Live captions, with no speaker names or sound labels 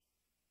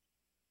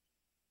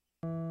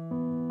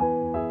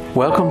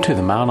Welcome to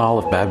the Mount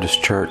Olive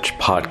Baptist Church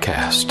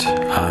podcast.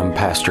 I'm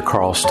Pastor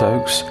Carl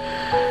Stokes.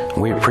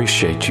 We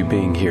appreciate you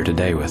being here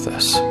today with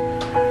us.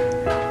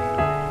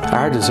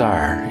 Our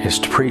desire is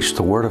to preach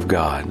the Word of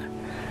God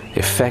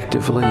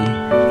effectively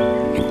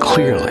and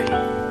clearly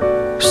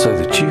so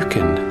that you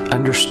can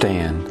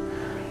understand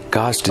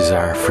God's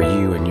desire for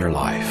you in your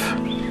life.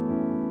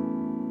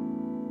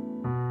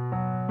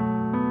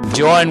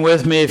 Join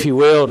with me, if you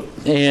will,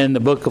 in the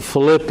book of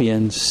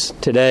Philippians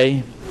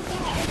today.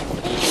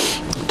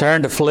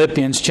 Turn to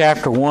Philippians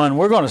chapter 1.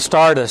 We're going to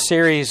start a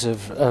series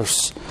of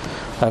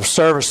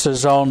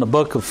services on the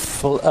book of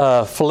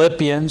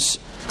Philippians.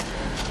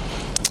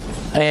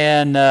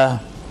 And I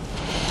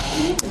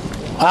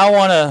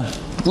want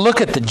to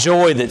look at the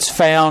joy that's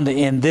found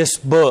in this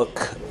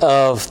book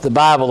of the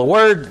Bible. The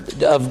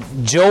word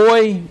of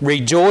joy,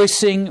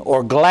 rejoicing,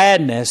 or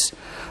gladness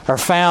are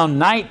found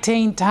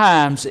 19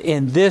 times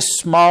in this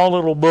small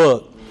little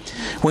book.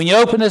 When you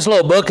open this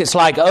little book, it's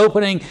like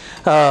opening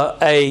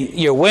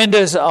your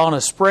windows on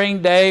a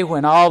spring day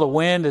when all the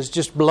wind is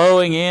just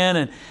blowing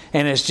in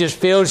and it just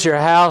fills your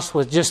house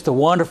with just the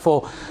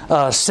wonderful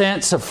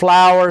scents of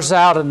flowers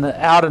out in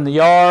the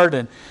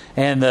yard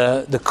and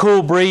the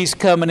cool breeze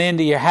coming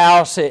into your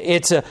house.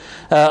 It's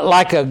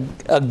like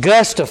a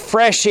gust of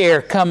fresh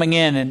air coming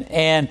in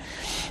and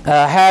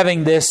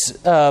having this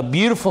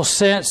beautiful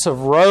sense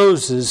of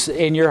roses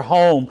in your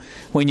home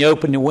when you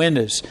open your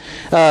windows.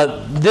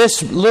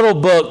 This little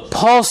book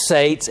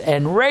pulsates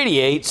and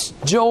radiates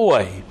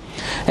joy.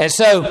 And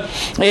so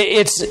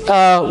it's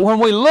when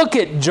we look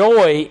at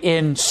joy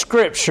in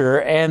Scripture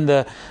and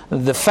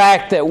the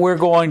fact that we're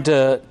going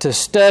to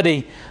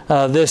study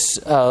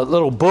this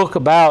little book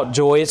about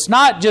joy, it's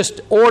not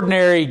just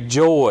ordinary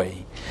joy.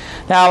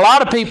 Now, a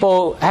lot of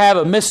people have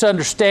a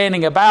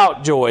misunderstanding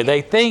about joy.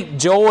 They think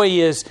joy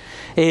is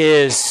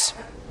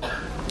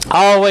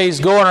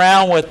always going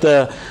around with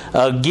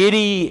a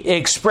giddy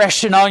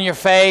expression on your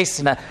face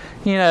and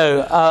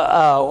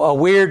a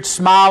weird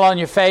smile on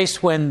your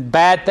face when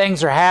bad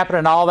things are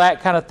happening, all that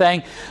kind of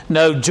thing.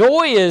 No,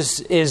 joy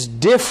is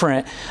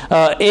different.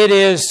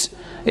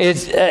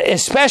 It's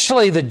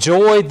especially the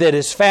joy that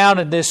is found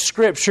in this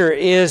Scripture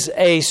is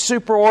a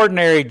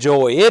superordinary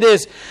joy. It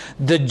is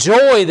the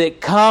joy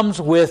that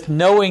comes with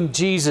knowing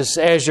Jesus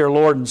as your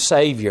Lord and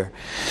Savior.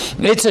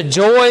 It's a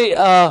joy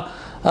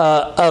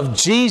of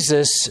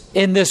Jesus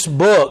in this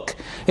book.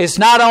 It's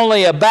not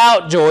only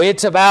about joy,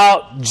 it's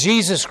about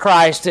Jesus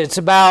Christ. It's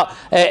about,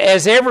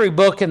 as every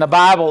book in the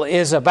Bible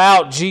is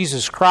about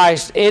Jesus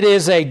Christ, it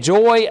is a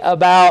joy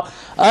about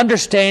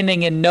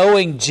understanding and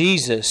knowing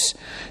Jesus.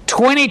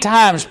 20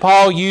 times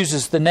Paul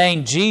uses the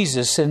name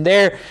Jesus, and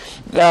there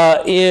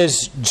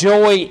is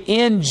joy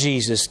in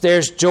Jesus.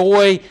 There's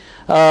joy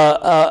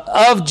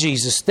of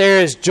Jesus.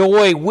 There is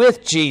joy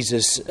with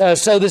Jesus.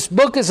 So this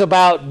book is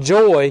about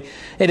joy.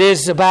 It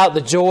is about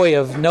the joy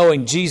of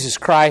knowing Jesus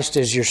Christ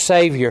as your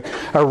Savior.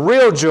 A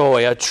real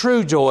joy, a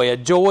true joy, a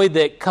joy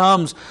that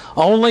comes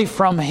only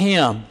from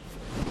Him.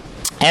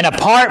 And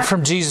apart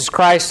from Jesus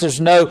Christ, there's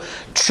no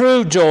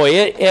true joy.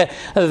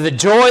 The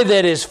joy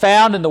that is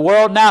found in the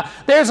world. Now,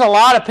 there's a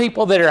lot of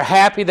people that are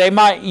happy.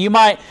 You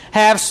might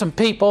have some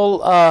people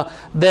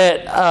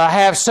that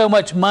have so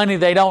much money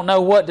they don't know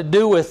what to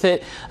do with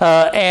it,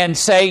 and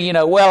say,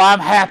 well,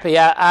 I'm happy.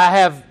 I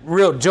have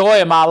real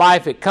joy in my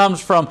life. It comes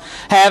from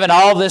having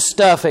all this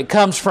stuff. It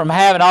comes from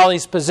having all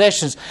these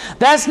possessions.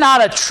 That's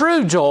not a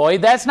true joy.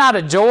 That's not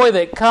a joy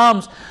that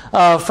comes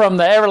from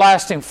the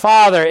everlasting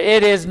Father.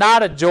 It is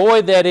not a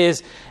joy that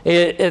is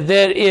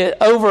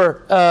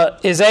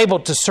able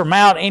to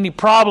surmount any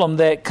problem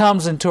that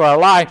comes into our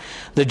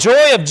life. The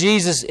joy of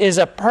Jesus is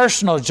a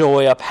personal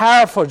joy, a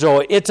powerful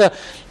joy. It's a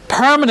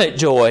permanent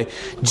joy.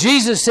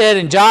 Jesus said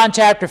in John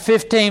chapter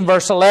 15,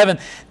 verse 11,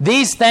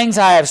 "These things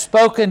I have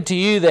spoken to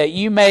you that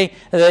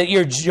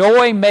your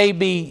joy may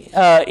be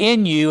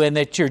in you, and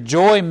that your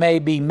joy may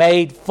be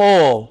made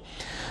full."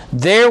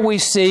 There we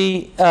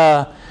see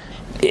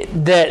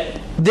that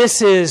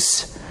this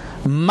is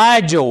my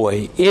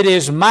joy. It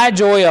is my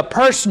joy, a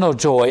personal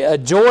joy, a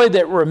joy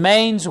that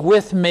remains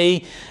with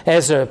me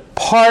as a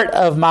part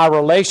of my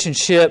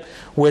relationship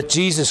with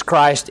Jesus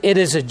Christ. It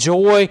is a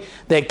joy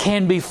that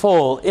can be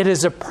full. It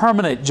is a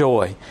permanent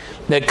joy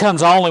that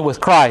comes only with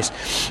Christ.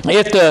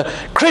 If the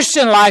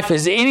Christian life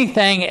is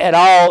anything at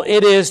all,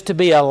 it is to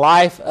be a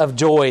life of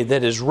joy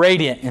that is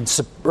radiant and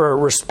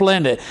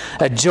resplendent,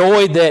 a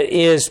joy that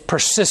is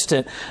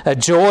persistent, a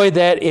joy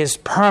that is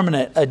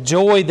permanent, a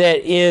joy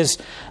that is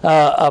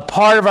a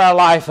part of our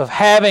life of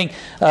having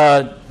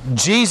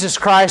Jesus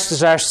Christ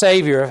as our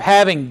Savior, of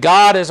having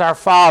God as our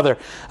Father,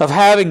 of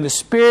having the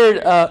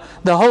Spirit,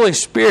 the Holy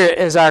Spirit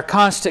as our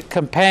constant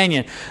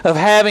companion, of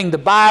having the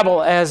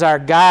Bible as our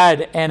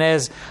guide and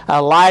as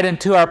a light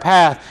into our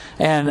path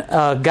and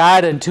a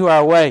guide into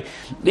our way.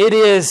 It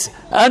is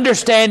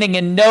understanding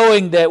and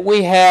knowing that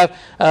we have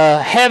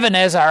heaven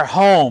as our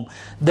home,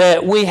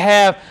 that we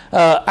have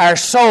our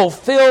soul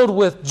filled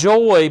with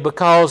joy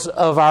because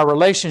of our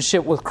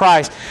relationship with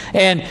Christ.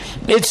 And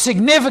it's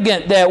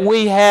significant that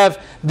we have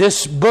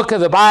this book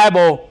of the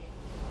Bible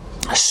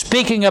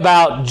speaking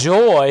about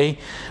joy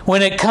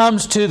when it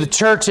comes to the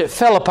church at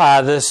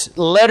Philippi, this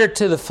letter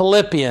to the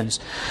Philippians.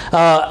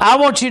 I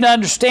want you to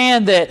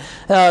understand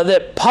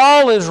that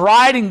Paul is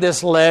writing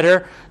this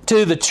letter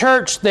to the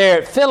church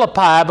there at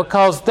Philippi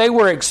because they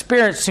were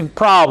experiencing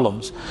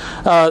problems.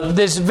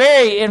 It's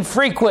very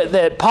infrequent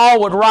that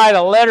Paul would write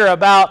a letter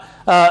about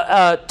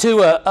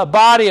to a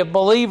body of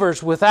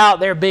believers without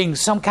there being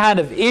some kind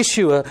of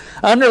issue, an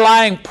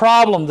underlying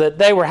problem that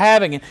they were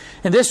having.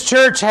 And this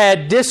church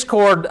had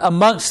discord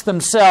amongst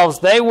themselves.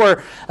 They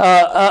were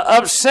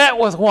upset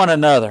with one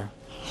another.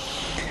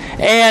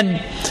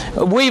 And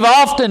we've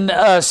often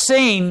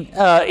seen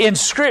in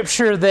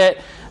Scripture that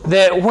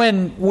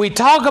when we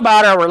talk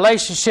about our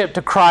relationship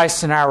to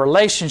Christ and our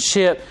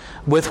relationship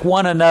with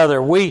one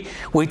another, we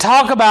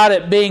talk about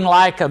it being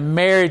like a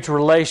marriage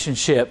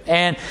relationship.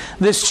 And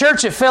this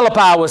church at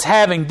Philippi was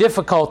having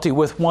difficulty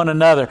with one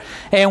another.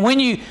 And when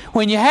you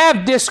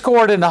have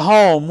discord in the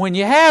home, when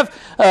you have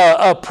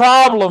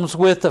problems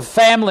with a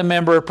family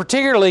member,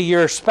 particularly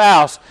your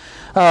spouse,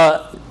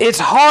 it's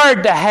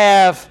hard to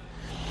have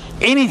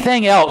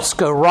anything else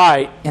go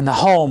right in the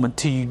home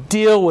until you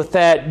deal with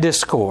that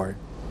discord.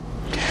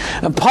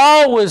 And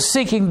Paul was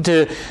seeking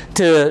to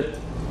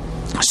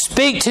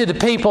speak to the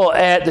people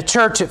at the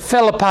church at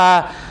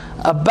Philippi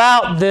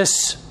about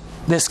this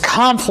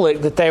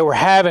conflict that they were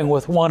having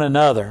with one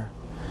another,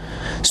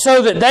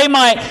 so that they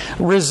might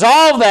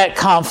resolve that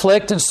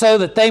conflict, and so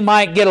that they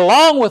might get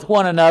along with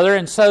one another,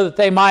 and so that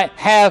they might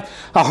have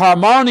a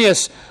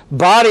harmonious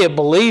body of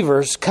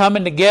believers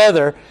coming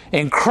together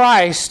in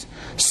Christ,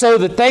 so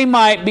that they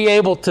might be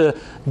able to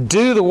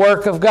do the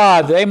work of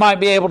God. They might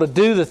be able to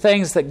do the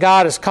things that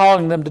God is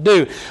calling them to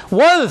do.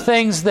 One of the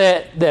things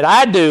that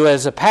I do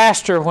as a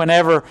pastor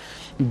whenever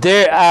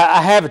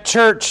I have a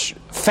church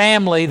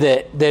family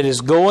that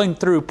is going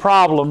through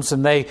problems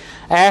and they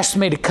ask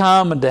me to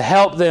come and to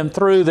help them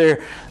through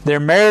their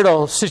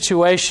marital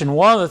situation,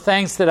 one of the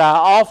things that I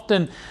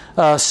often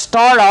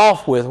start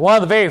off with, one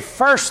of the very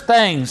first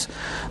things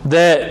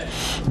that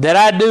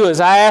I do is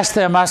I ask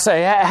them, I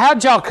say,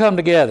 how'd y'all come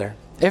together?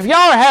 If y'all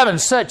are having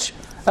such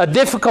a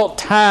difficult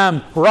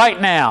time right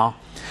now,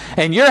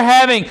 and you're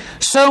having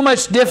so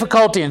much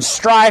difficulty and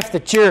strife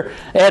that you're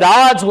at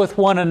odds with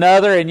one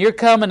another, and you're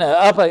coming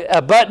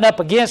butting up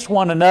against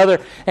one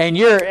another, and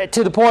you're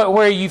to the point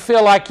where you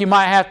feel like you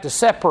might have to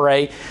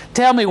separate,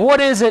 tell me,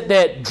 what is it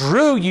that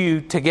drew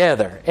you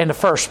together in the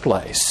first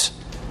place?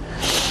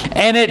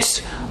 And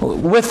it's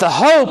with the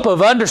hope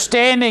of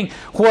understanding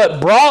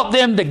what brought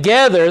them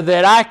together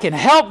that I can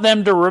help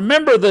them to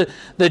remember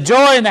the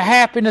joy and the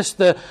happiness,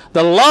 the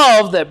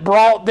love that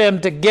brought them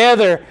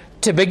together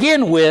to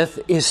begin with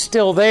is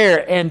still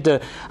there, and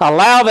to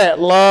allow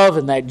that love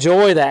and that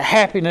joy, that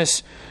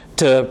happiness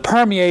to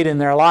permeate in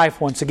their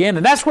life once again.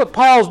 And that's what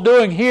Paul's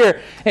doing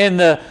here in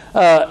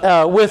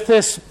with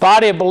this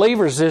body of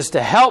believers, is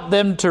to help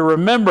them to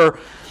remember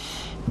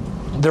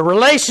the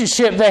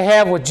relationship they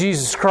have with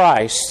Jesus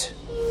Christ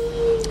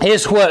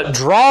is what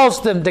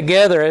draws them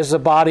together as a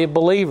body of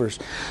believers,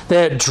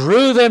 that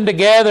drew them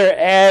together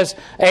as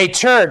a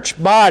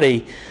church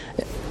body.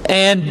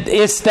 And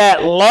it's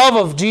that love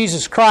of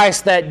Jesus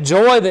Christ, that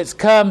joy that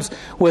comes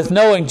with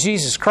knowing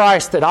Jesus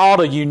Christ, that ought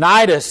to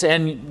unite us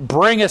and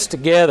bring us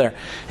together.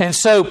 And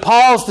so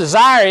Paul's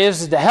desire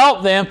is to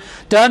help them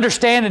to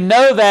understand and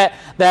know that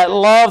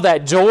love,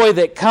 that joy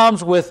that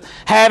comes with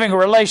having a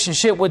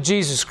relationship with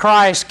Jesus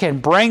Christ can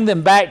bring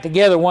them back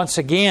together once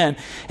again.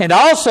 And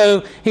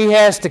also he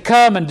has to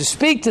come and to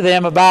speak to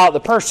them about the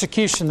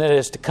persecution that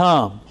is to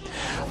come.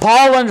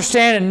 Paul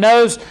understands and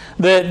knows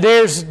that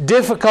there's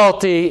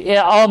difficulty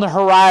on the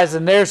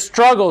horizon. There's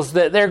struggles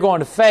that they're going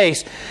to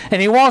face.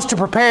 And he wants to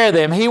prepare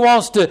them. He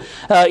wants to,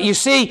 you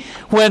see,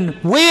 when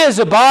we as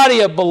a body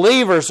of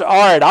believers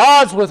are at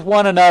odds with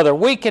one another,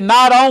 we can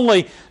not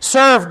only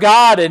serve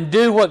God and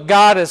do what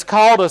God has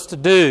called us to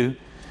do,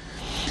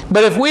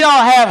 but if we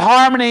don't have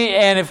harmony,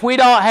 and if we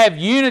don't have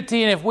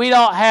unity, and if we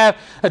don't have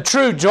a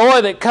true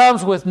joy that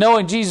comes with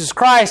knowing Jesus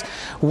Christ,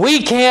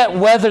 we can't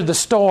weather the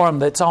storm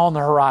that's on the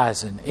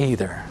horizon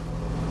either.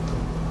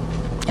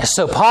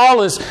 So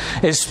Paul is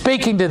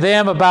speaking to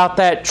them about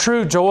that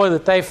true joy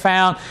that they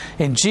found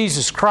in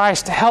Jesus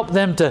Christ, to help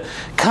them to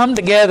come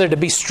together, to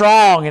be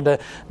strong, and to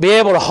be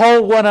able to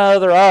hold one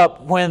another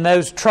up when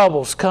those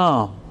troubles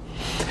come.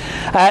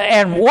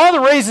 And one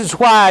of the reasons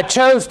why I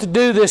chose to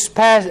do this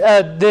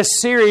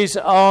series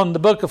on the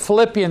book of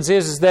Philippians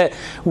is that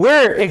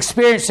we're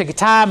experiencing a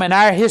time in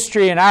our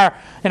history, in our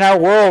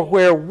world,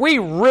 where we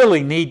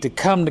really need to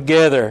come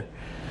together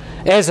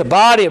as a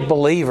body of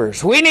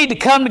believers. We need to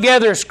come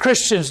together as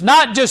Christians,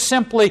 not just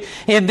simply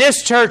in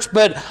this church,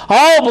 but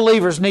all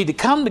believers need to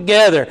come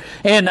together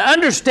and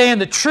understand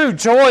the true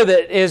joy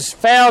that is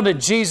found in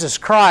Jesus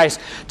Christ,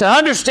 to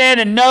understand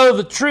and know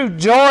the true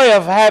joy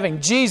of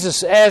having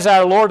Jesus as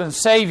our Lord and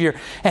Savior,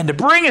 and to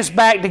bring us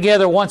back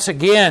together once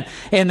again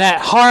in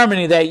that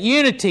harmony, that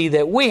unity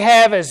that we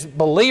have as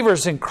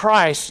believers in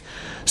Christ,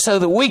 so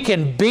that we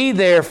can be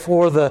there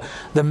for the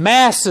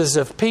masses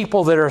of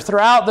people that are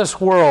throughout this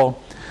world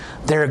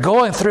they're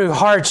going through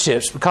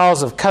hardships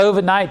because of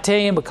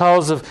COVID-19,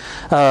 because of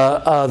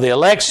the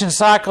election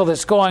cycle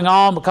that's going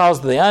on, because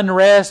of the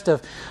unrest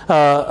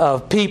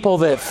of people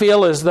that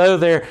feel as though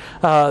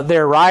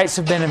their rights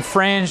have been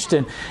infringed.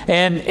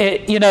 And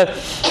it,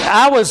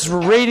 I was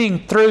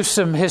reading through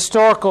some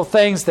historical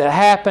things that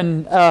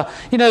happened.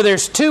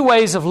 There's two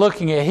ways of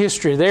looking at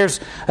history. There's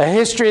a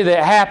history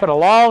that happened a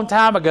long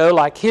time ago,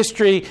 like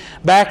history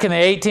back in the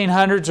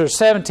 1800s or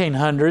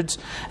 1700s,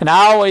 and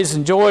I always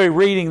enjoy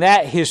reading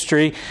that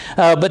history.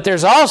 But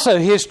there's also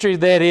history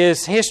that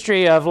is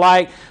history of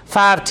like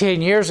 5,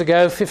 10 years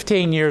ago,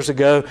 15 years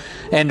ago,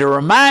 and to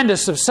remind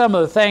us of some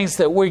of the things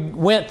that we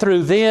went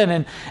through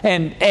then.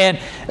 And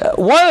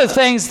one of the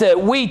things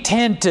that we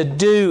tend to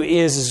do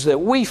is that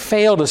we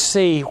fail to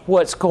see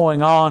what's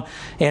going on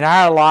in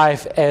our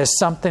life as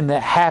something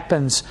that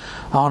happens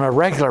on a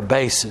regular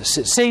basis.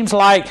 It seems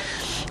like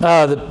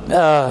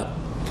the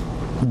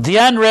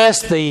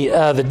unrest,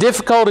 the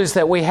difficulties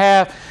that we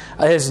have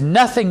is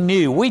nothing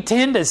new. We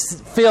tend to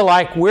feel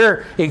like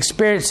we're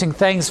experiencing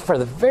things for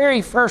the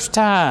very first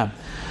time.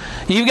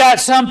 You've got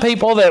some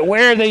people that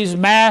wear these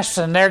masks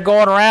and they're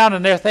going around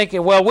and they're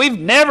thinking, well, we've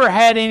never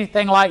had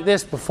anything like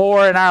this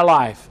before in our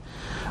life.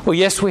 Well,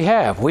 yes, we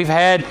have. We've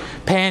had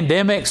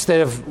pandemics that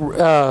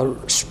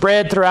have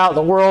spread throughout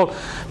the world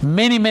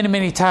many, many,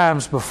 many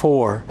times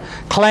before,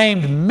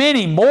 claimed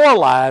many more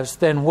lives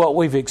than what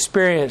we've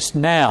experienced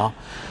now.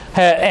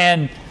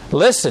 And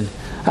listen,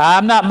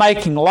 I'm not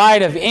making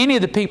light of any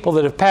of the people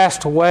that have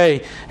passed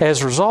away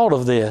as a result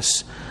of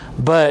this.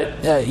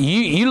 But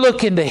you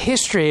look into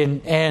history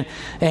and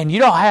you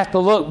don't have to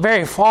look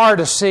very far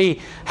to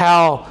see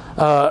how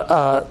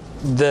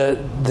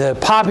the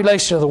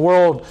population of the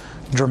world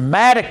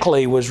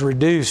dramatically was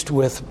reduced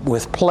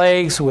with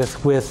plagues,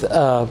 with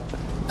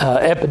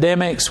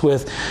epidemics,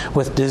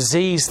 with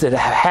disease that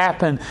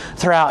happened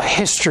throughout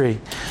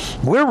history.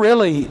 We're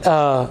really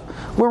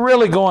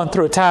going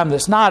through a time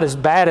that's not as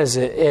bad as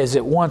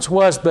it once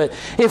was. But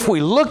if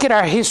we look at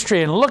our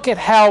history and look at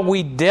how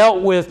we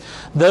dealt with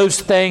those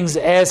things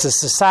as a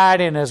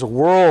society and as a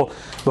world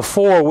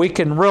before, we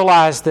can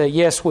realize that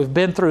yes, we've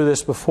been through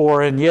this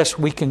before, and yes,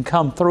 we can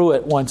come through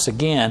it once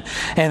again,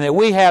 and that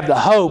we have the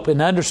hope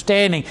and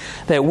understanding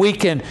that we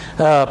can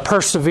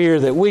persevere,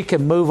 that we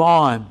can move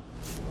on.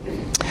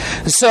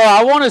 So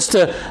I want us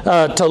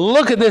to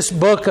look at this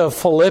book of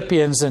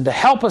Philippians and to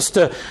help us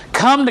to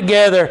come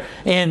together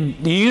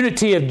in the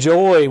unity of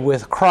joy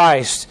with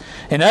Christ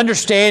and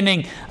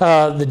understanding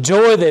the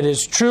joy that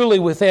is truly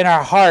within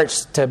our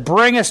hearts, to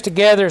bring us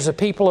together as a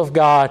people of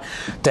God,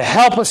 to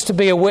help us to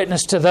be a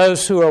witness to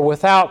those who are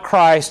without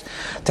Christ,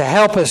 to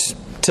help us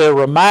to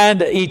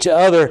remind each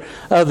other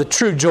of the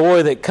true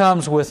joy that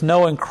comes with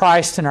knowing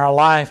Christ in our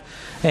life,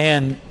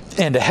 and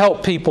to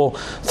help people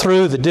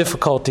through the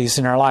difficulties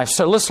in our life.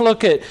 So let's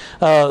look at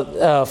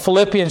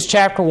Philippians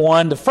chapter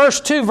 1. The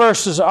first two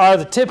verses are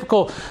the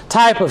typical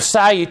type of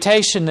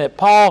salutation that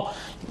Paul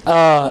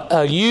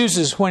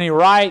uses when he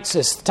writes.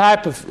 It's the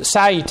type of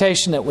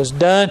salutation that was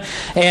done.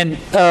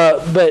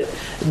 But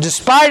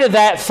despite of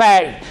that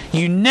fact,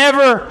 you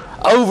never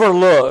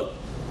overlook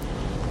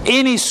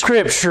any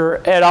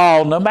Scripture at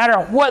all, no matter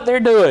what they're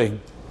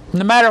doing.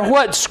 No matter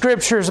what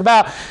Scripture is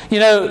about.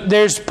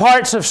 There's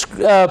parts of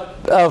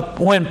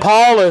when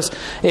Paul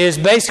is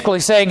basically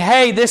saying,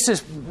 hey, this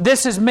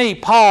is me,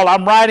 Paul.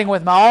 I'm writing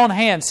with my own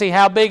hand. See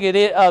how big it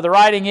is, the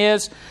writing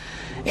is?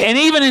 And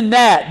even in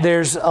that,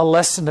 there's a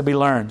lesson to be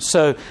learned.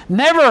 So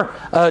never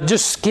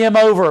just skim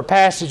over a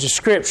passage of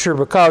Scripture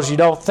because you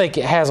don't think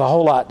it has a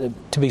whole lot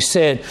to be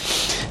said.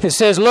 It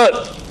says,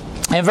 look,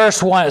 in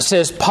verse 1, it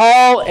says,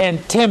 Paul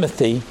and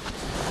Timothy,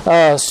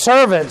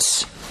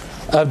 servants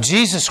of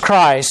Jesus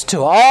Christ,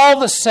 to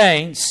all the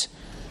saints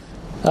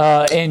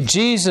in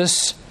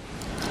Jesus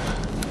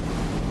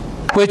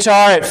which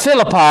are at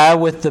Philippi,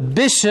 with the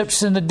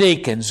bishops and the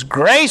deacons.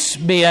 Grace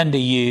be unto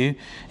you,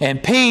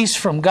 and peace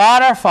from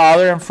God our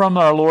Father and from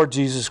our Lord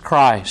Jesus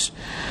Christ.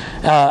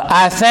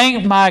 I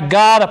thank my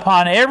God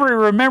upon every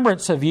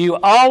remembrance of you,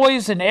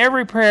 always in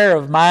every prayer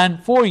of mine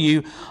for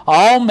you,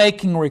 all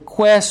making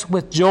requests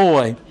with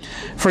joy,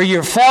 for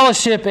your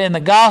fellowship in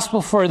the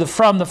gospel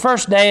from the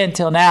first day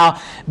until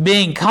now,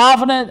 being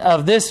confident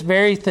of this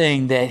very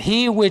thing, that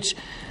he which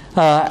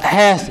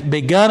hath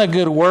begun a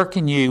good work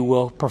in you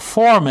will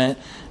perform it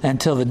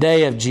until the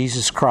day of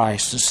Jesus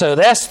Christ. So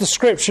that's the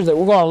Scripture that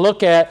we're going to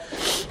look at,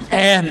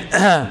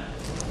 and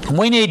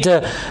we need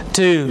to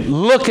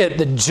look at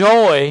the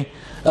joy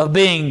of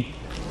being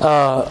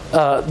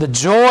the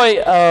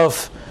joy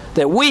of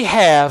that we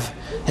have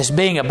as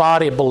being a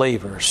body of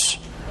believers.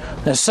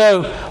 And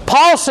so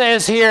Paul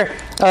says here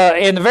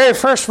in the very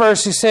first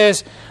verse, he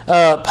says,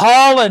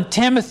 Paul and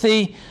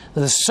Timothy,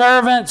 the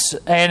servants,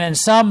 and in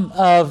some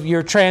of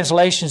your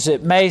translations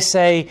it may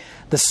say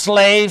the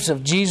slaves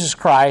of Jesus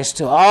Christ,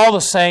 to all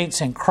the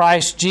saints in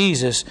Christ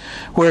Jesus,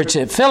 where it's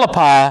at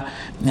Philippi,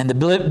 and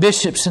the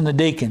bishops and the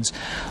deacons.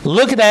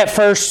 Look at that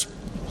first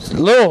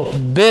little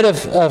bit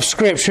of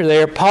scripture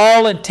there.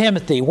 Paul and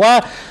Timothy.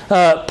 Why?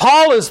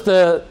 Paul is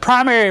the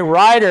primary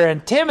writer,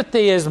 and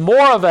Timothy is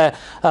more of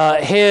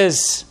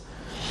his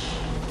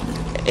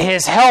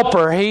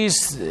helper.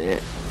 He's,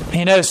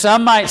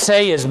 some might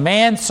say his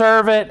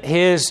manservant,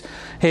 his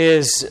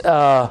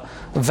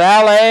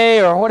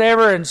valet or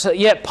whatever. And so,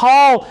 yet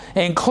Paul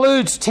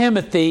includes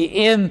Timothy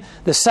in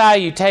the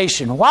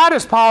salutation. Why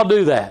does Paul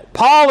do that?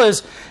 Paul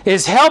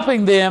is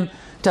helping them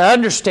to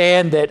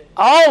understand that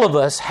all of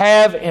us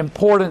have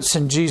importance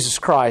in Jesus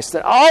Christ,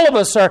 that all of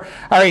us are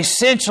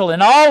essential,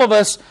 and all of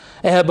us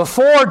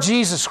before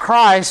Jesus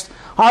Christ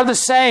are the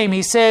same.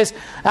 He says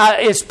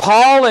it's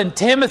Paul and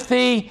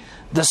Timothy,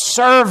 the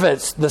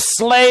servants, the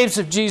slaves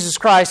of Jesus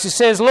Christ. He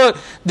says, look,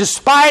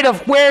 despite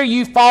of where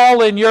you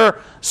fall in your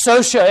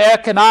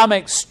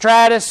socioeconomic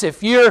stratus,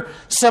 if you're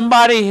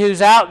somebody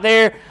who's out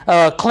there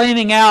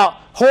cleaning out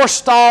horse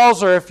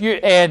stalls, or if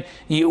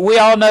we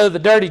all know the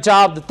dirty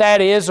job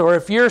that is, or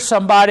if you're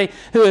somebody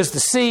who is the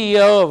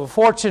CEO of a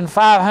Fortune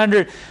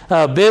 500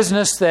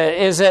 business that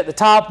is at the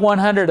top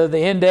 100 of the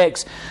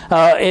index,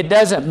 it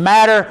doesn't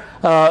matter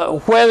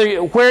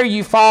where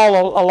you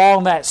fall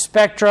along that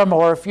spectrum,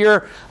 or if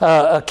you're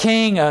a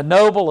king, a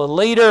noble, a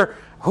leader,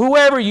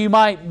 whoever you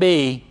might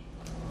be,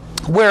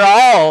 we're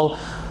all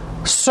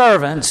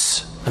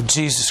servants of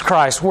Jesus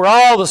Christ. We're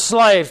all the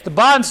slaves, the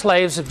bond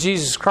slaves of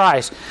Jesus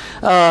Christ.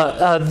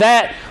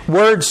 That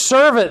word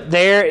servant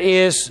there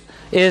is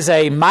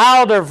a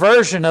milder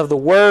version of the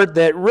word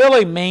that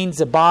really means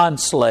a bond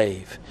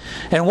slave.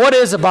 And what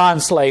is a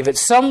bond slave?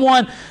 It's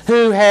someone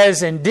who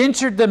has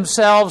indentured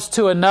themselves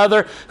to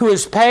another, who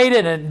has paid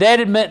an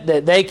indebtedness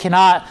that they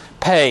cannot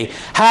pay.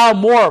 How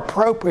more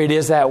appropriate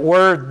is that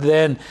word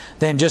than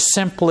just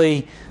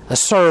simply a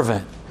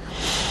servant?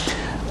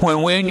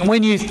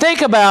 When you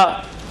think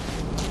about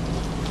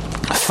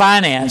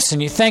finance,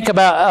 and you think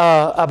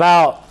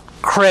about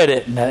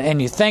credit,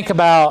 and you think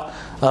about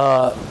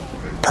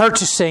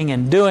purchasing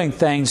and doing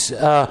things,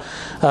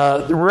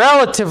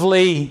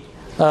 relatively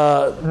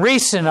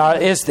recent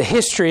is the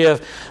history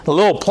of the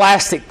little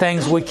plastic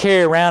things we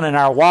carry around in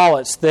our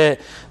wallets that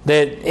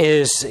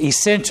is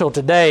essential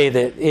today,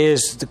 that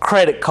is the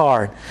credit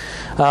card.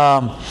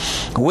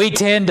 We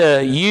tend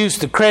to use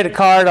the credit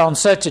card on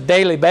such a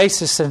daily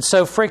basis and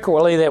so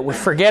frequently that we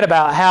forget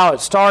about how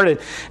it started,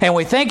 and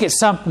we think it's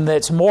something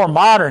that's more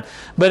modern.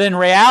 But in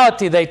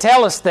reality, they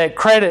tell us that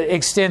credit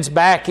extends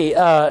back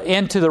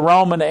into the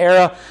Roman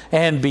era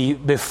and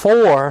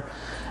before.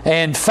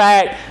 In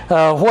fact,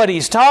 what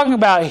he's talking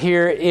about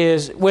here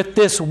is, with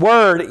this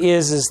word,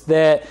 is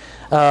that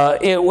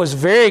it was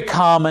very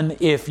common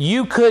if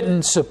you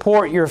couldn't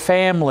support your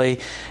family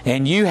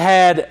and you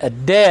had a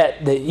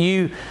debt that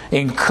you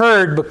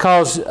incurred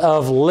because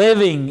of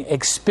living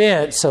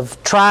expense,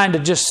 of trying to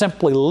just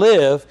simply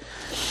live,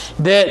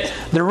 that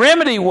the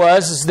remedy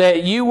was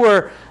that you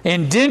were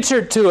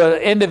indentured to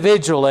an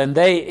individual, and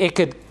it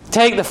could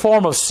take the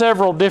form of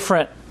several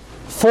different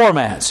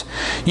formats.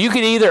 You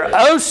could either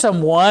owe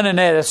someone, and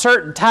at a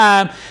certain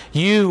time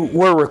you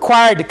were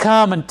required to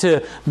come and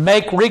to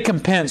make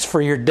recompense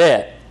for your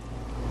debt.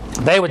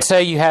 They would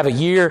say you have a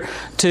year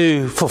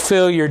to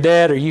fulfill your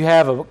debt, or you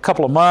have a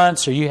couple of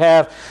months, or you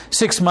have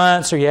 6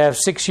 months, or you have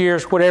 6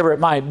 years, whatever it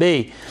might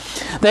be.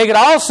 They could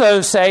also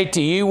say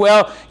to you,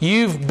 well,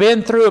 you've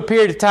been through a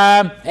period of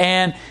time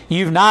and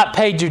you've not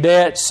paid your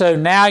debt, so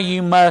now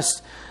you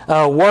must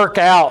work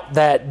out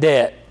that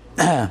debt.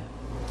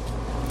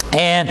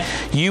 And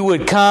you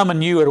would come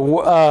and you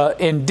would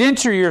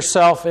indenture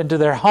yourself into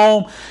their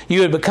home.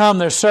 You would become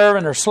their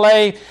servant or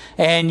slave,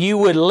 and you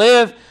would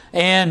live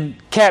in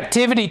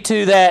captivity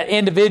to that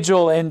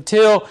individual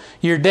until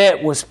your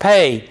debt was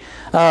paid.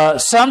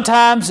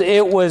 Sometimes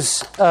it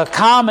was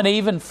common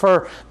even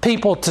for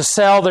people to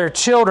sell their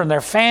children,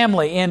 their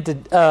family,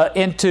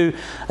 into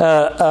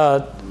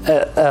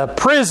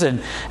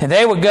prison, and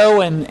they would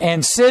go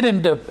and sit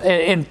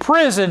in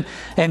prison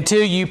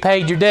until you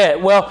paid your debt.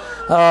 Well,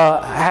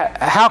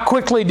 how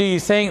quickly do you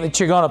think that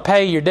you're going to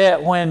pay your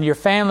debt when your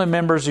family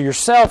members or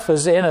yourself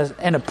is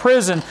in a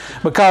prison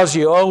because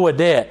you owe a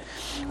debt?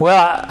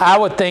 Well, I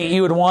would think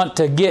you would want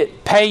to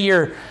pay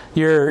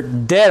your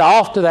debt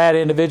off to that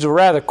individual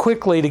rather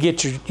quickly to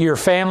get your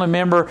family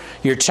member,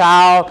 your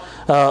child,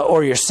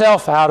 or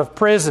yourself out of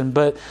prison.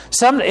 But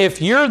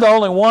if you're the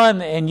only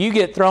one and you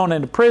get thrown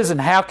into prison,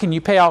 how can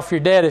you pay off your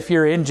debt if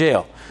you're in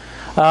jail?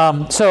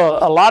 So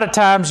a lot of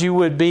times you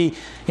would be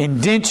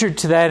indentured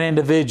to that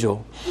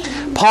individual.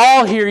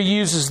 Paul here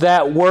uses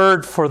that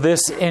word for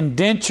this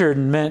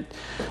indenturement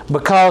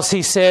because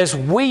he says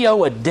we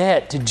owe a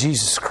debt to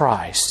Jesus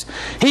Christ.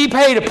 He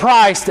paid a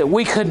price that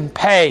we couldn't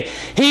pay.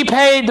 He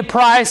paid the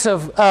price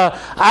of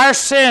our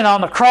sin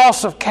on the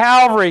cross of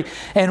Calvary,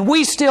 and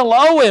we still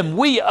owe Him.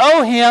 We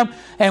owe Him,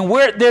 and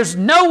there's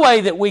no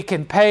way that we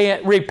can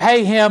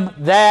repay Him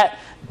that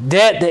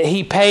debt that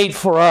He paid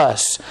for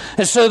us.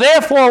 And so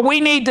therefore we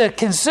need to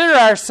consider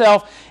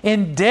ourselves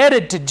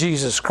indebted to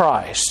Jesus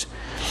Christ.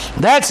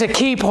 That's a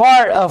key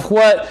part of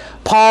what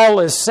Paul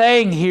is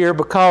saying here,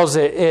 because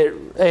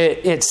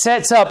it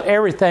sets up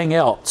everything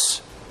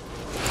else.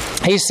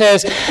 He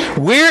says,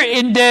 we're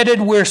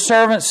indebted, we're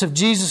servants of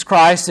Jesus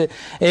Christ.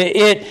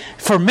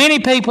 For many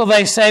people,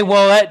 they say,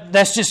 well,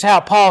 that's just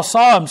how Paul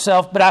saw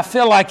himself, but I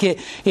feel like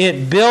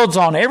it builds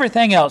on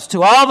everything else.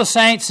 To all the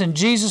saints in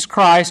Jesus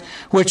Christ,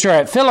 which are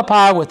at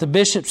Philippi with the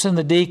bishops and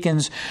the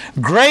deacons,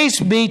 grace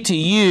be to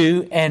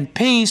you and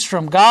peace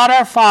from God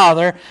our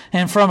Father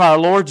and from our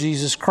Lord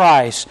Jesus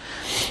Christ.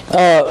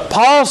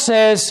 Paul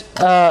says,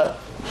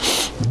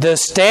 the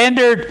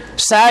standard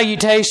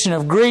salutation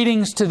of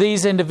greetings to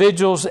these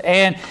individuals,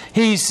 and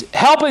he's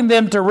helping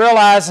them to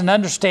realize and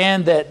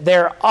understand that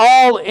they're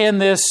all in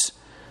this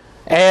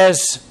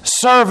as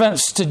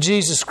servants to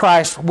Jesus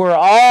Christ. We're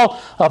all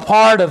a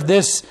part of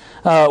this.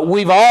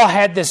 We've all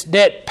had this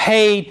debt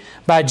paid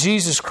by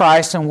Jesus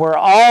Christ, and we're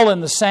all in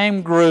the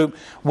same group.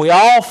 We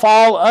all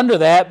fall under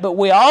that, but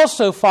we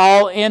also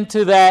fall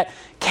into that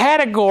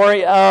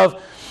category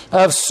of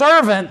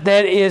servant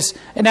that is...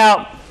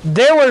 Now,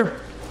 there were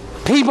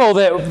people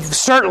that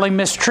certainly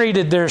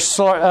mistreated their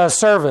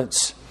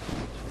servants.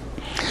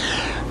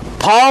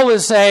 Paul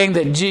is saying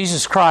that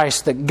Jesus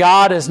Christ, that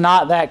God is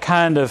not that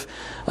kind of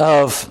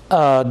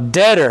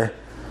debtor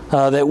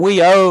that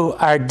we owe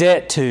our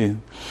debt to.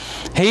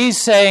 He's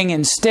saying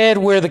instead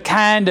we're the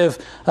kind of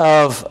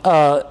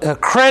a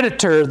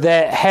creditor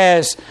that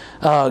has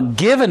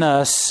given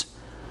us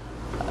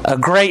a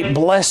great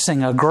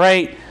blessing, a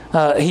great...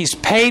 He's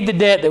paid the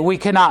debt that we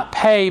cannot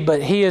pay,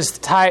 but He is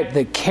the type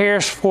that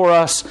cares for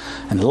us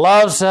and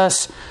loves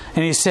us.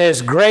 And He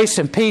says, grace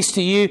and peace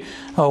to you.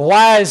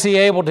 Why is He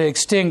able to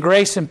extend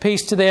grace and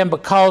peace to them?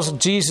 Because of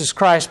Jesus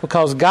Christ,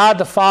 because God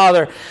the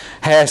Father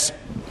has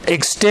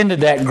extended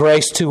that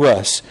grace to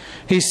us.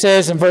 He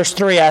says in verse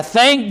 3, I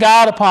thank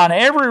God upon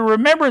every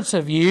remembrance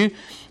of you,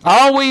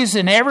 always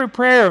in every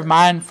prayer of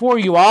mine, for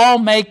you all,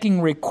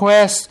 making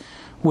requests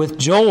with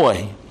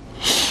joy.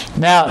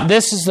 Now,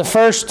 this is the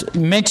first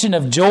mention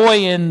of joy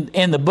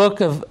in the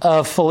book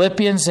of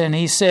Philippians, and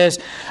he says,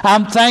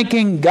 I'm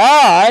thanking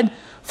God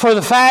for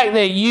the fact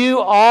that you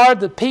are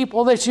the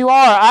people that you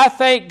are. I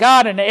thank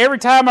God, and every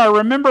time I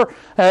remember,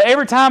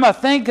 every time I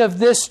think of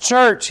this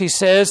church, he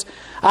says,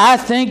 I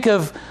think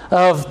of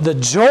the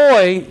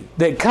joy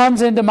that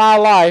comes into my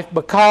life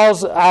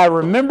because I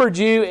remembered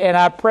you, and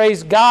I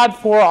praise God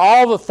for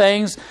all the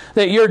things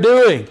that you're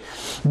doing.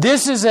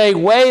 This is a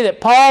way that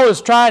Paul is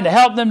trying to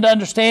help them to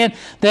understand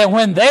that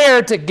when they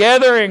are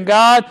together in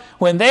God,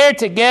 when they're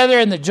together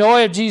in the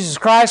joy of Jesus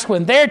Christ,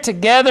 when they're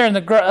together in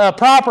the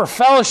proper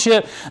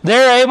fellowship,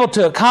 they're able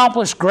to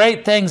accomplish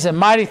great things and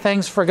mighty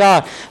things for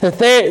God.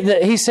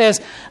 He says,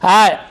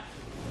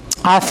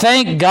 I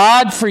thank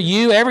God for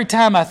you every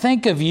time I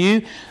think of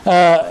you.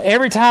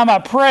 Every time I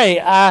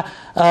pray, I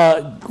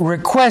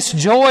request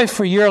joy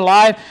for your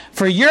life,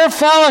 for your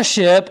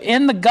fellowship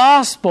in the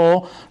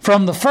gospel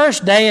from the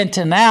first day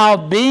until now,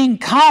 being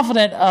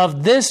confident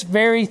of this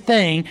very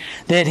thing,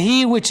 that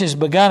He which has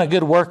begun a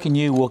good work in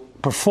you will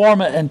perform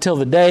it until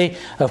the day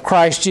of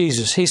Christ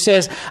Jesus. He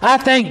says, I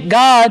thank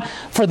God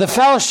for the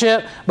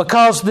fellowship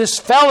because this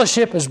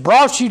fellowship has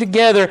brought you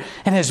together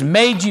and has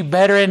made you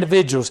better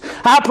individuals.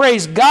 I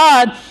praise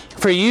God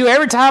for you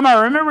every time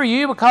I remember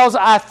you because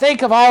I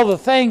think of all the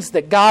things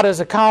that God has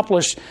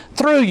accomplished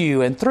through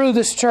you and through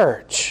this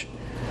church.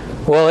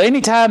 Well,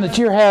 anytime that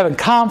you're having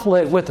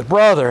conflict with a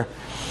brother,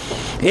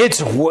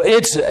 it's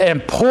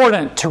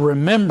important to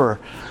remember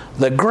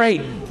the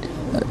great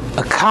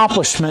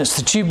accomplishments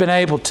that you've been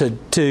able to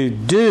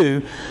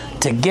do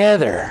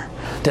together.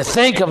 To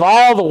think of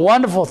all the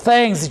wonderful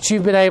things that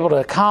you've been able to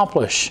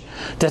accomplish.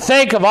 To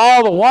think of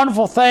all the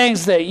wonderful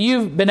things that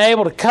you've been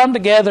able to come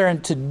together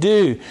and to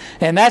do.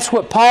 And that's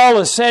what Paul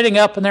is setting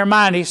up in their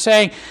mind. He's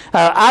saying,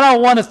 I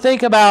don't want to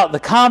think about the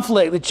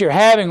conflict that you're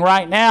having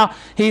right now.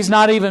 He's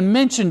not even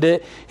mentioned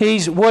it.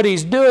 What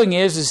he's doing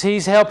is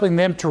he's helping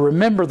them to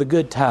remember the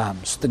good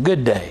times, the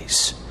good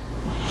days.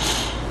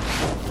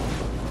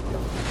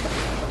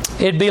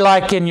 It'd be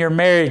like in your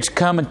marriage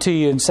coming to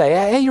you and say,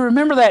 hey, you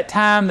remember that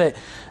time that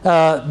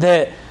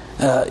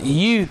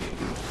you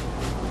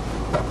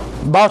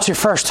bought your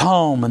first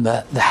home and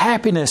the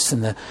happiness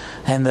and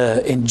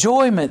the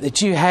enjoyment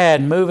that you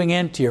had moving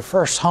into your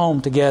first home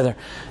together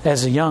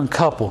as a young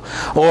couple?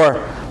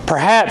 Or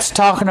perhaps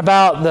talking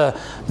about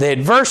the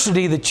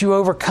adversity that you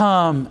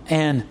overcome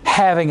in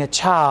having a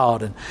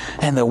child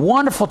and the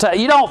wonderful time.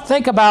 You don't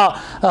think about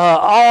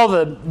all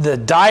the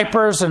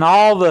diapers and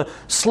all the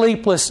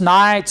sleepless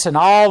nights and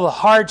all the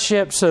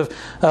hardships of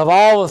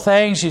all the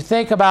things. You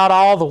think about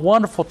all the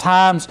wonderful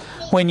times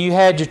when you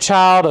had your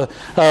child,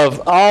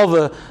 of all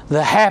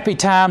the happy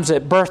times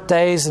at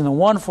birthdays and the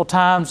wonderful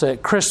times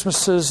at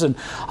Christmases and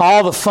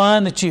all the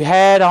fun that you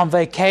had on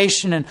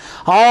vacation and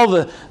all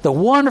the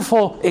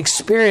wonderful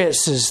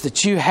experiences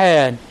that you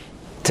had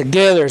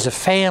together as a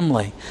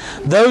family.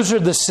 Those are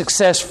the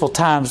successful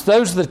times.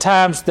 Those are the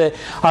times that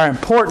are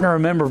important to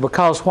remember.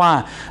 Because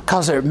why?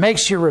 Because it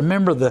makes you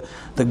remember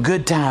the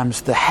good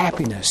times, the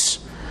happiness.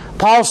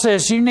 Paul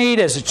says you need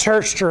as a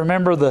church to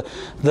remember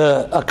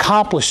the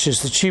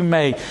accomplishments that you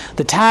made,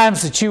 the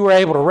times that you were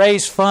able to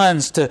raise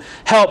funds to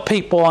help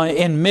people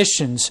in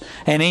missions.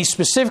 And he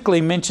specifically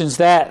mentions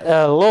that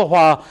a little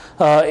while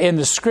in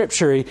the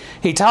Scripture.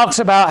 He talks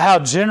about how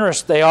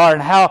generous they are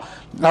and how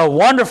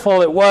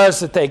wonderful it was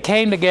that they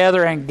came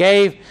together and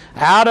gave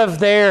out of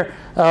their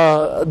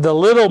the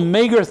little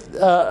meager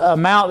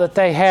amount that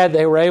they had.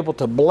 They were able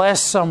to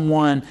bless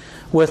someone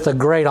with a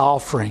great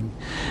offering.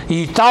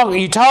 You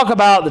talk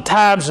about the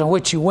times in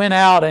which you went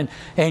out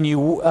and you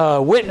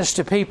witnessed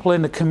to people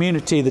in the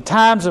community, the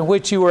times in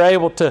which you were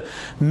able to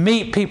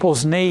meet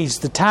people's needs,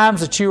 the times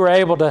that you were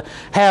able to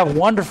have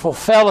wonderful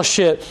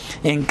fellowship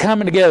and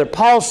coming together.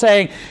 Paul's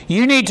saying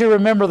you need to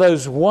remember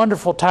those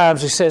wonderful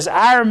times. He says,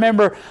 I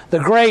remember the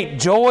great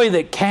joy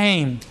that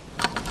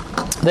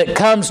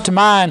comes to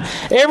mind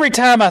every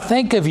time I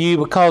think of you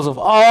because of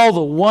all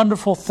the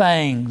wonderful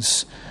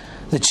things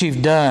that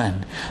you've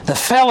done. The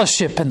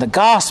fellowship and the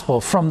gospel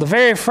from the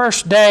very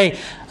first day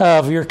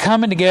of your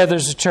coming together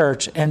as a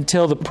church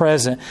until the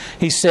present.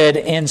 He said,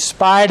 in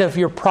spite of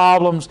your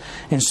problems,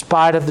 in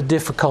spite of the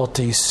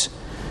difficulties,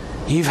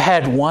 you've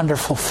had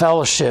wonderful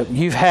fellowship.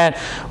 You've had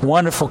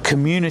wonderful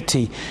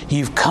community.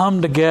 You've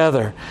come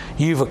together.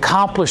 You've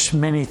accomplished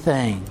many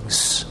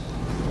things.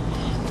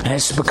 And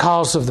it's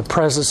because of the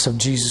presence of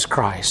Jesus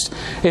Christ.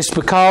 It's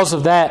because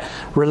of that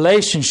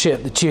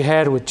relationship that you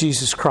had with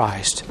Jesus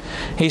Christ.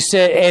 He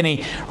said, and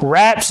he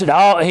wraps it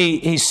all,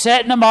 he's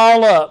setting them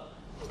all up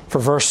for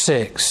verse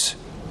 6.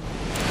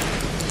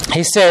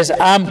 He says,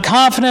 I'm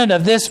confident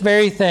of this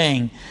very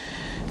thing,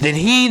 that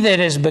he that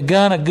has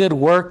begun a good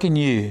work in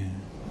you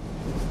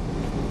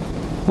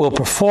will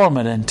perform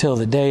it until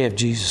the day of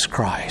Jesus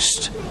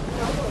Christ.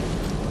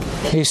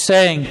 He's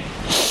saying,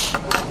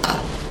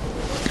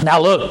 now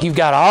look, you've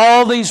got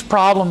all these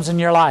problems in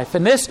your life,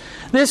 and this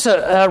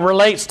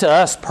relates to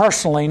us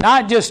personally,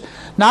 not just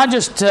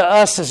to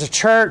us as a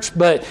church,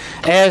 but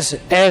as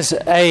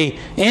a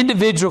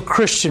individual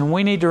Christian.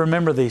 We need to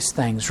remember these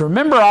things.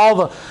 Remember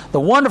all the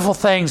wonderful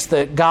things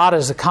that God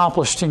has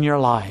accomplished in your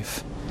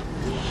life.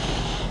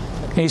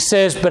 He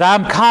says, but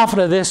I'm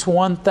confident of this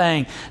one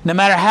thing, no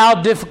matter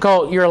how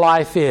difficult your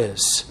life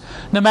is,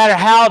 no matter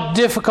how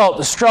difficult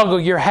the struggle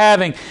you're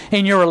having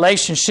in your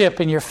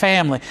relationship in your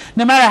family,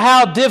 no matter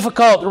how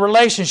difficult the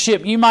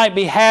relationship you might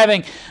be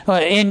having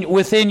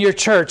within your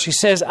church, he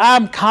says,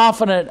 I'm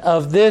confident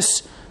of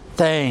this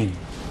thing.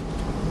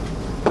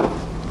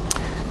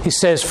 He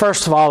says,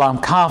 first of all, I'm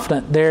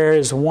confident there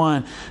is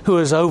one who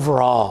is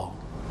over all,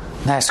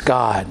 and that's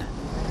God.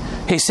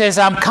 He says,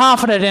 I'm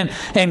confident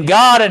in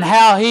God and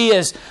how He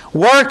is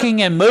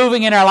working and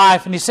moving in our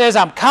life. And he says,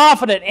 I'm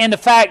confident in the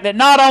fact that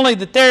not only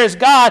that there is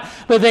God,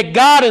 but that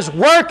God is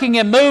working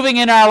and moving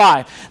in our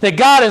life. That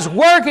God is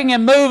working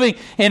and moving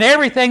in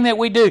everything that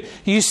we do.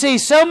 You see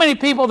so many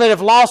people that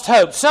have lost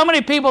hope, so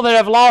many people that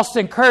have lost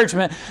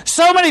encouragement,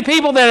 so many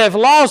people that have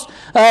lost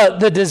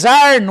the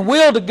desire and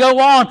will to go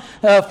on,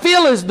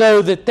 feel as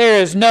though that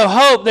there is no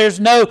hope, there's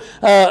no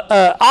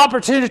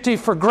opportunity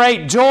for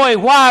great joy.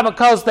 Why?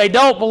 Because they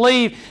don't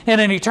believe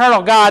in an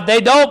eternal God. They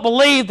don't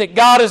believe that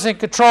God is in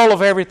control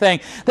of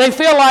everything. They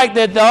feel like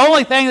that the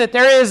only thing that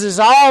there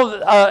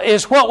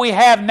is what we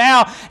have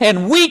now,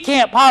 and we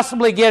can't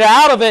possibly get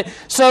out of it.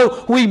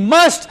 So we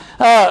must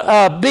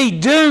be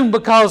doomed,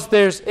 because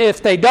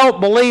if they don't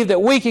believe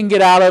that we can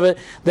get out of it,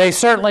 they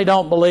certainly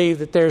don't believe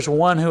that there's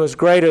one who is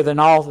greater than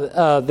all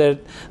that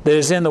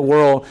is in the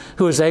world,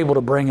 who is able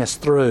to bring us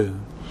through.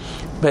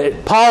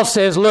 But Paul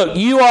says, look,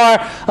 you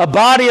are a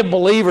body of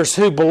believers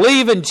who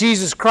believe in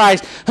Jesus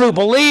Christ, who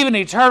believe in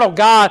eternal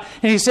God.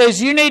 And he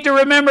says, you need to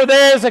remember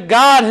there is a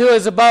God who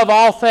is above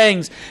all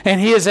things,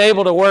 and He is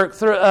able to work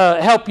through,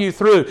 help you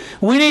through.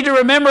 We need to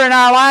remember in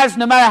our lives,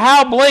 no matter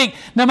how bleak,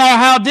 no matter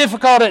how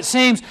difficult it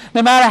seems,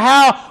 no matter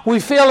how we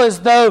feel as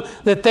though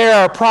that there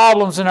are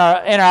problems in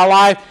our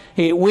life,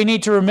 we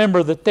need to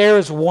remember that there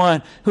is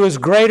one who is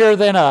greater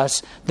than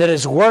us, that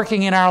is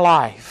working in our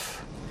life.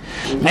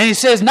 And he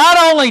says, not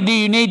only do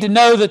you need to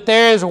know that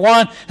there is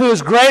one who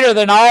is greater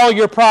than all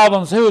your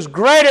problems, who is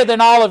greater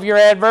than all of your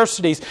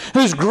adversities,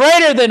 who's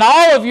greater than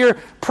all of your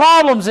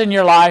problems in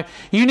your life,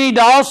 you need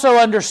to also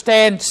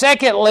understand,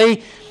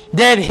 secondly,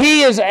 that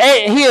He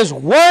is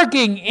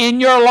working in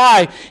your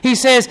life. He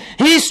says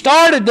He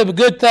started the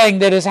good thing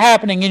that is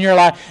happening in your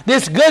life.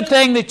 This good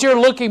thing that you're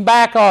looking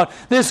back on.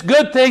 This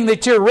good thing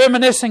that you're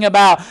reminiscing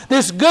about.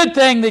 This good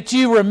thing that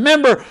you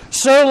remember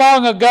so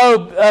long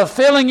ago,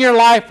 filling your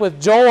life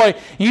with joy.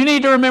 You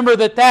need to remember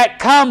that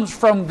comes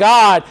from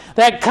God.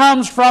 That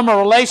comes from a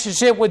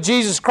relationship with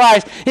Jesus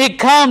Christ. It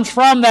comes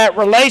from that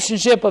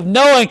relationship of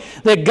knowing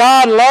that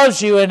God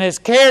loves you and has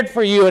cared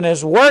for you and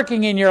is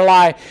working in your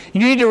life.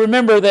 You need to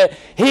remember that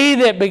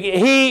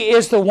He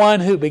is the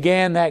one who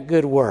began that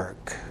good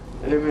work.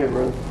 Amen,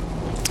 brother.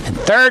 And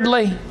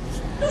thirdly,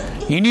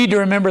 you need to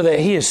remember that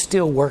He is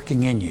still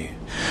working in you.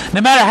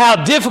 No matter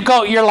how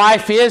difficult your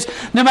life is,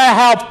 no matter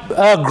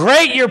how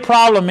great your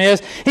problem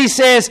is, He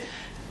says,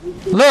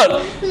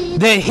 Look,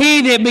 that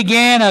he that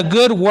began a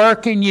good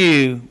work in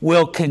you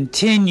will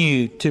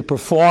continue to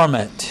perform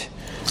it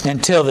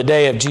until the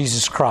day of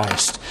Jesus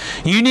Christ.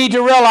 You need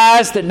to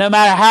realize that no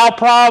matter how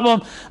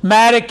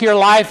problematic your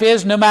life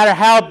is, no matter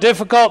how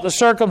difficult the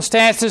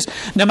circumstances,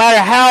 no matter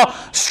how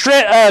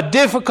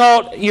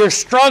difficult you're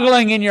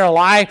struggling in your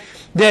life,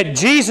 that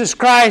Jesus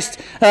Christ,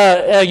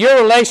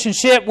 your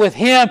relationship with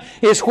Him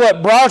is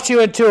what brought you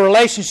into a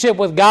relationship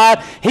with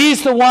God.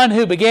 He's the one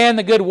who began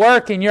the good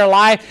work in your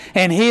life,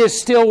 and He is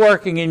still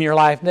working in your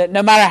life. That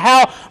no matter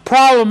how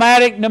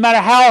problematic, no matter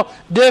how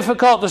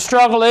difficult the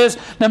struggle is,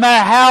 no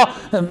matter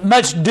how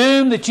much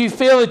doom that you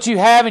feel that you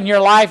have in your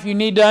life, you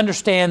need to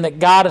understand that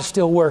God is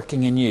still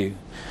working in you.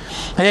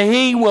 That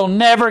He will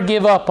never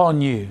give up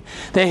on you.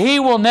 That He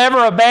will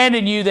never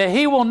abandon you. That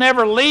He will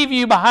never leave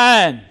you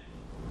behind.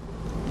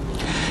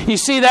 You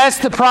see, that's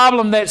the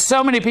problem that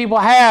so many people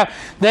have.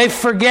 They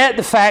forget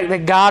the fact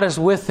that God is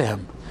with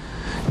them.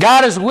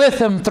 God is with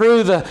them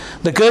through the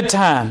good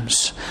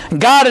times.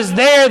 God is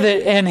there,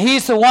 and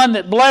He's the one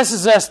that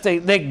blesses us,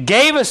 that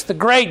gave us the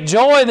great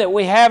joy that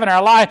we have in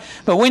our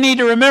life. But we need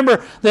to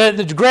remember that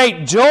the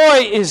great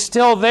joy is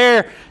still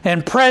there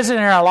and present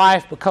in our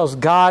life because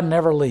God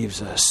never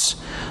leaves us.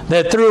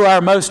 That through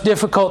our most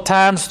difficult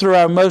times, through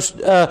our most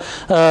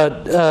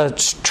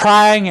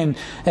trying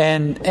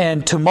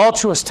and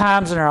tumultuous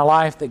times in our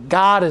life, that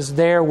God is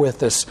there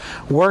with us,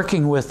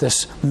 working with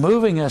us,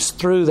 moving us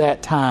through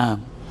that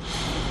time.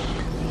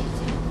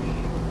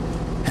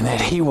 And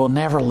that He will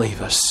never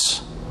leave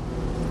us.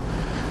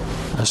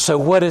 So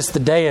what is the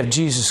day of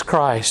Jesus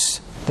Christ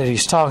that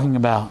He's talking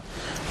about?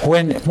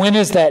 When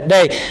is that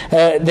day?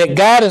 That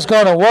God is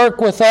going to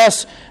work with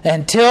us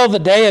until the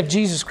day of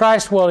Jesus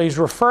Christ? Well, He's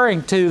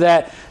referring to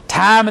that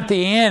time at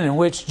the end in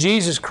which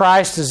Jesus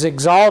Christ is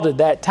exalted.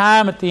 That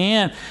time at the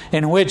end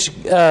in which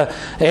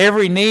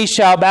every knee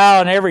shall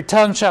bow and every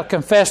tongue shall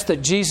confess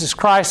that Jesus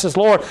Christ is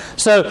Lord.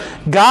 So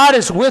God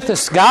is with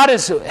us. God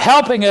is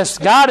helping us.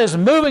 God is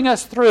moving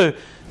us through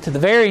to the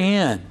very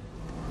end.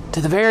 To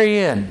the very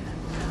end.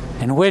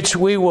 In which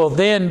we will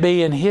then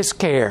be in His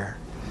care.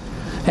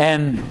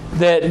 And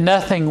that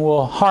nothing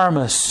will harm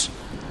us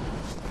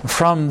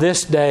from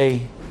this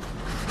day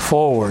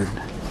forward.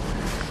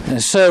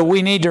 And so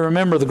we need to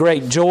remember the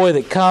great joy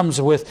that comes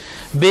with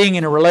being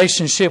in a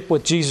relationship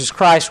with Jesus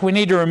Christ. We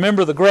need to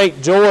remember the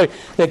great joy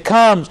that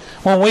comes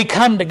when we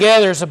come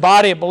together as a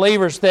body of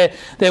believers. That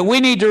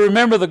we need to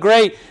remember the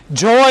great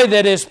joy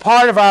that is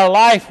part of our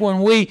life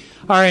when we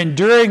are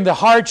enduring the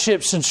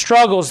hardships and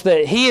struggles,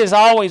 that He is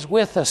always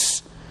with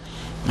us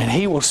and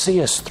He will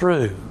see us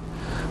through.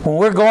 When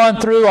we're going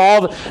through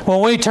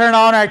when we turn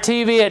on our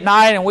TV at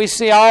night and we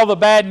see all the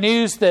bad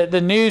news that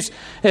the news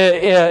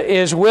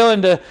is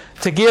willing to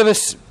give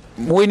us,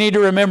 we need to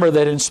remember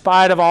that in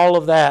spite of all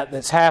of that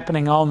that's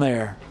happening on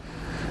there,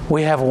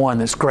 we have one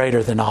that's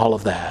greater than all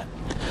of that.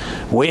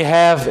 We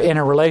have, in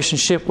a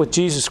relationship with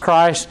Jesus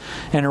Christ,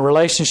 in a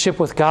relationship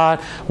with God,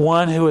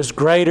 one who is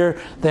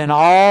greater than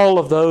all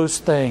of those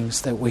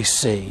things that we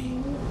see.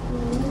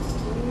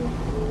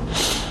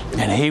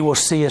 And He will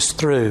see us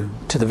through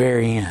to the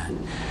very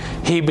end.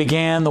 He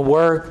began the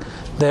work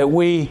that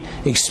we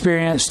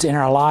experienced in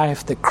our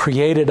life, that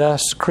created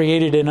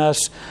in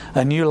us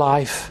a new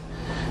life,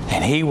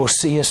 and He will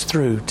see us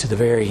through to the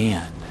very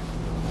end.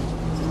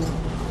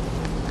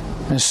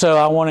 And so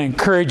I want to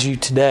encourage you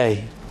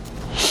today.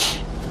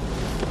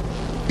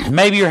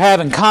 Maybe you're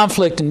having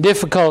conflict and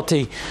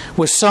difficulty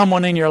with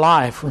someone in your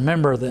life.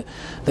 Remember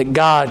that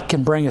God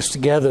can bring us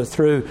together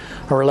through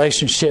a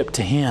relationship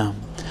to Him.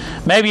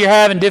 Maybe you're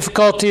having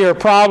difficulty or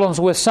problems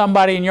with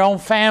somebody in your own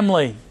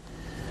family,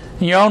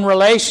 in your own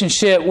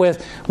relationship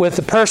with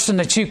the person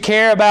that you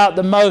care about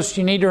the most.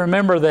 You need to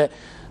remember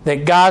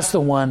that God's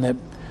the one that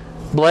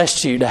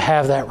blessed you to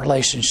have that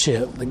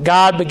relationship. That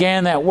God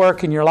began that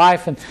work in your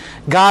life, and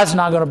God's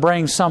not going to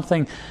bring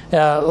something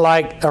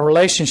like a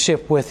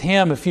relationship with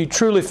Him if you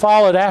truly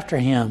followed after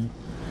Him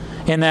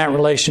in that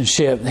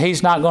relationship.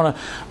 He's not going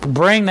to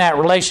bring that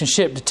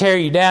relationship to tear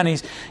you down.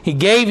 He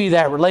gave you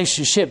that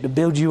relationship to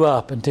build you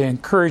up and to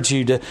encourage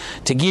you,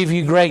 to give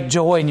you great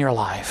joy in your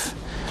life.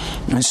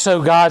 And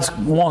so God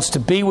wants to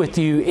be with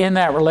you in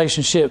that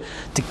relationship,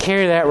 to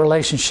carry that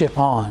relationship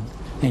on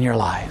in your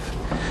life.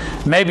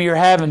 Maybe you're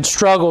having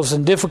struggles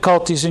and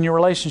difficulties in your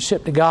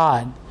relationship to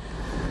God.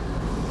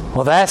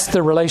 Well, that's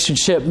the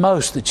relationship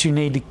most that you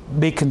need to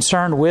be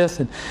concerned with.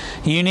 And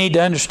you need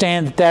to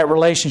understand that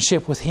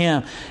relationship with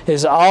Him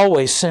is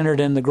always centered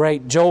in the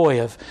great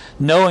joy of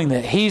knowing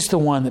that He's the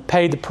one that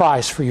paid the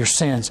price for your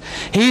sins.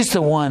 He's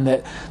the one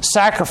that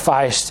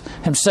sacrificed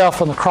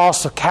Himself on the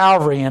cross of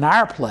Calvary in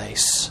our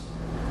place.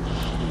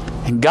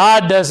 And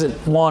God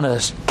doesn't want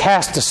to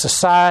cast us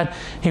aside.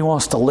 He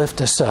wants to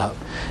lift us up.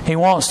 He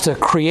wants to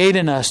create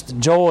in us the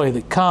joy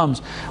that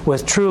comes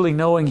with truly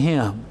knowing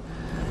Him.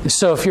 And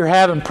so if you're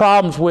having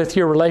problems with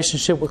your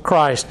relationship with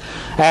Christ,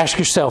 ask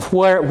yourself,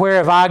 where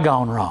have I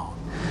gone wrong?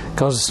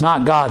 Because it's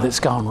not God that's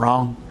gone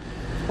wrong.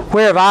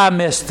 Where have I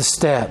missed the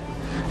step?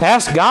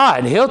 Ask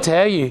God. He'll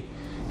tell you.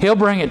 He'll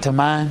bring it to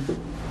mind.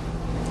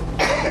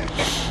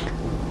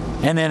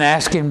 and then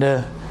ask Him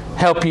to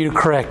help you to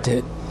correct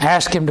it.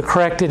 Ask Him to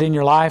correct it in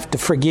your life, to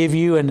forgive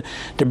you, and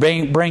to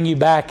bring you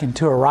back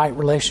into a right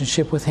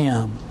relationship with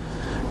Him,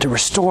 to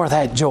restore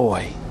that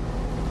joy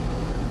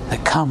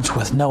that comes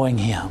with knowing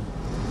Him.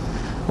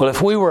 Well,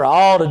 if we were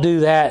all to do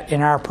that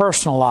in our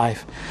personal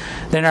life,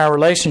 then our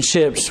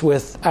relationships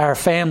with our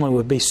family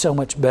would be so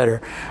much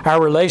better.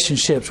 Our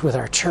relationships with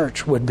our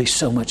church would be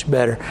so much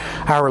better.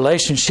 Our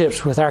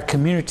relationships with our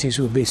communities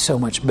would be so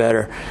much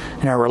better.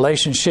 And our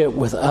relationship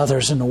with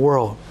others in the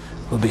world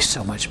would be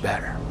so much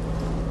better.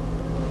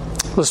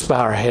 Let's bow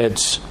our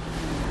heads.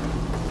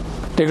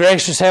 Dear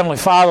gracious Heavenly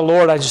Father,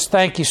 Lord, I just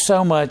thank You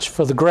so much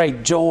for the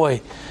great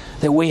joy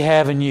that we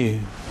have in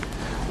You.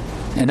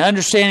 And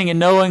understanding and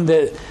knowing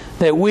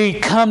that we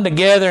come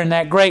together in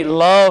that great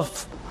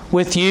love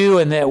with You,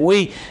 and that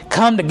we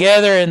come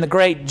together in the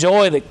great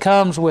joy that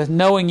comes with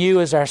knowing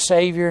You as our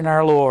Savior and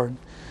our Lord.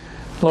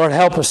 Lord,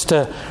 help us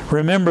to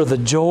remember the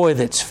joy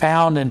that's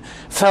found in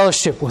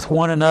fellowship with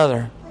one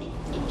another.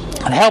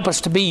 And help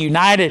us to be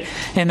united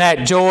in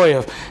that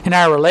joy in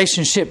our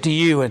relationship to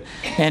You,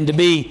 and to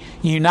be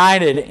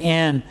united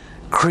in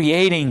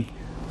creating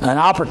an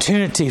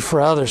opportunity for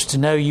others to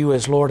know You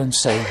as Lord and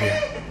Savior.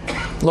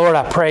 Lord,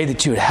 I pray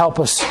that You would help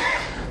us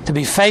to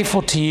be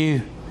faithful to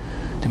You,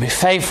 to be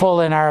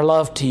faithful in our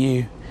love to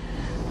You,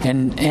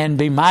 and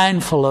be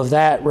mindful of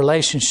that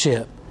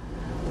relationship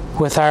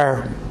with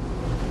our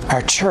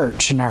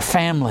church and our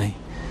family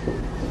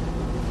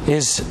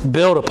is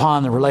built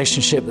upon the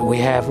relationship that we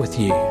have with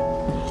You.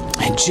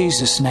 In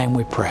Jesus' name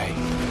we pray.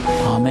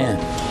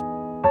 Amen.